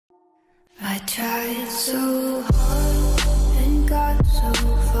I tried so hard and got so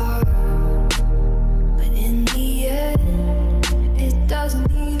far, but in the end, it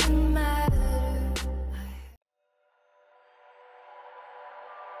doesn't even matter.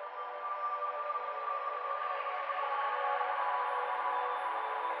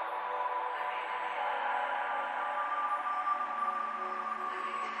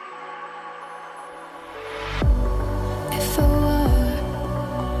 If I were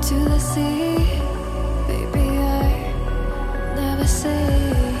to the sea, baby, I never say,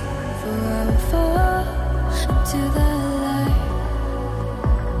 for I will fall into the light.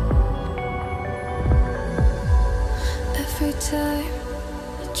 Every time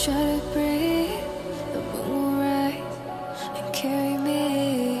I try to breathe, the moon will rise and carry me,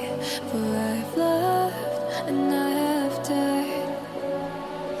 for I've loved and I have died.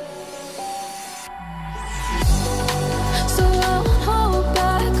 So I won't hold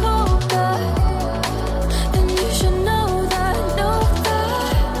back, and you should know that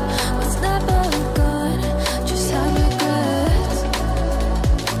what's never gone just have regrets.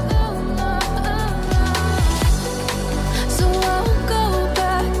 So I won't go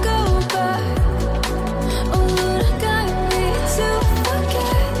back. Oh, would have got me to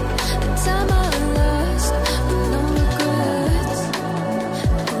forget the time I lost with no regrets,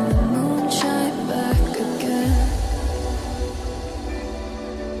 and the moon shine back again.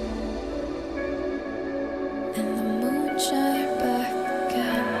 And the moon shine back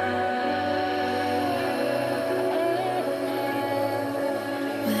again.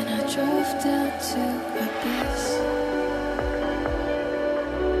 When I drove down to Aries,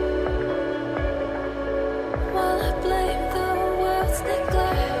 while I blame the world's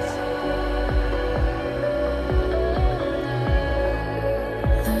neglect,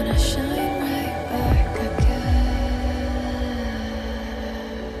 then I shine right back again.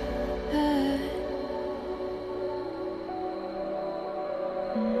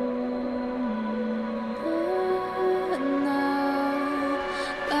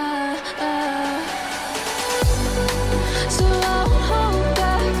 So I won't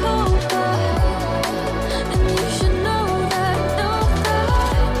hold back, and you should know that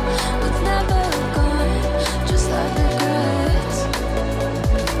what's never gone just like regrets.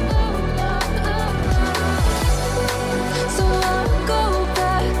 So I won't go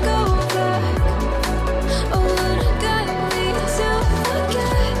back. Oh, would have got me to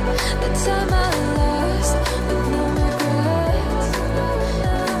forget the time I lost with no regrets,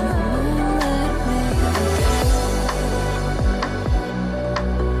 and the moon let me again.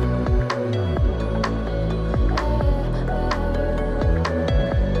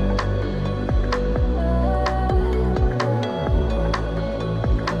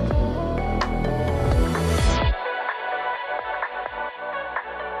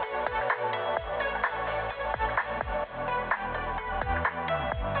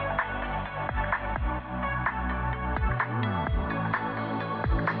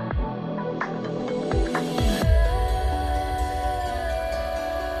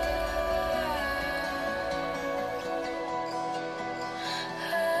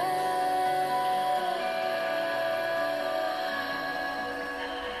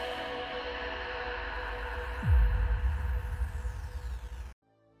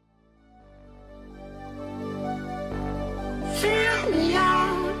 Fill me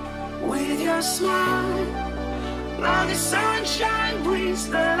out with your smile, now the sunshine brings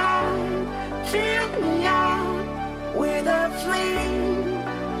the light. Fill me out with a flame,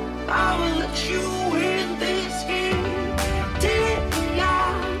 I will let you in this game. Take me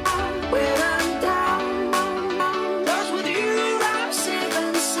out when I'm down, 'cause with you I'm safe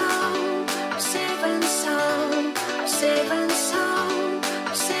and sound. I'm safe and sound. I'm safe and sound.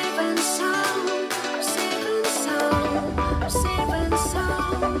 I'm safe and sound. I'm safe and sound. I'm safe and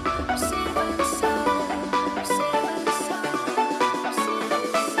sound. I'm safe and sound. I'm safe and sound. I'm safe and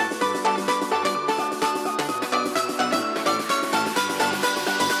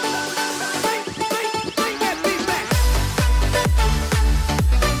sound.